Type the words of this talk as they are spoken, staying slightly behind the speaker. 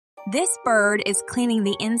This bird is cleaning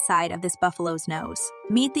the inside of this buffalo's nose.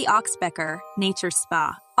 Meet the Oxpecker, nature's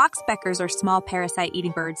spa. Oxpeckers are small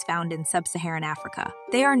parasite-eating birds found in sub-Saharan Africa.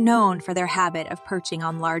 They are known for their habit of perching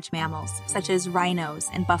on large mammals, such as rhinos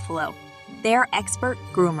and buffalo. They are expert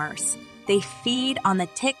groomers. They feed on the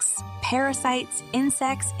ticks, parasites,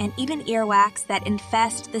 insects, and even earwax that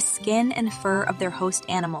infest the skin and fur of their host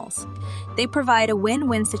animals. They provide a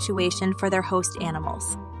win-win situation for their host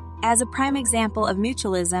animals. As a prime example of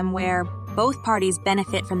mutualism where both parties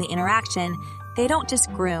benefit from the interaction, they don't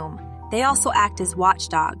just groom. They also act as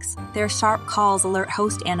watchdogs. Their sharp calls alert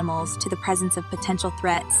host animals to the presence of potential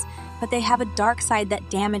threats, but they have a dark side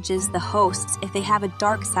that damages the hosts if they have a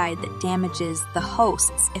dark side that damages the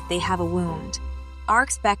hosts if they have a wound.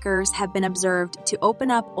 Oxpeckers have been observed to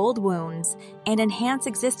open up old wounds and enhance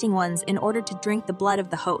existing ones in order to drink the blood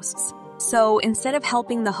of the hosts. So instead of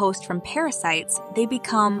helping the host from parasites, they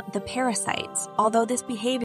become the parasites, although this behavior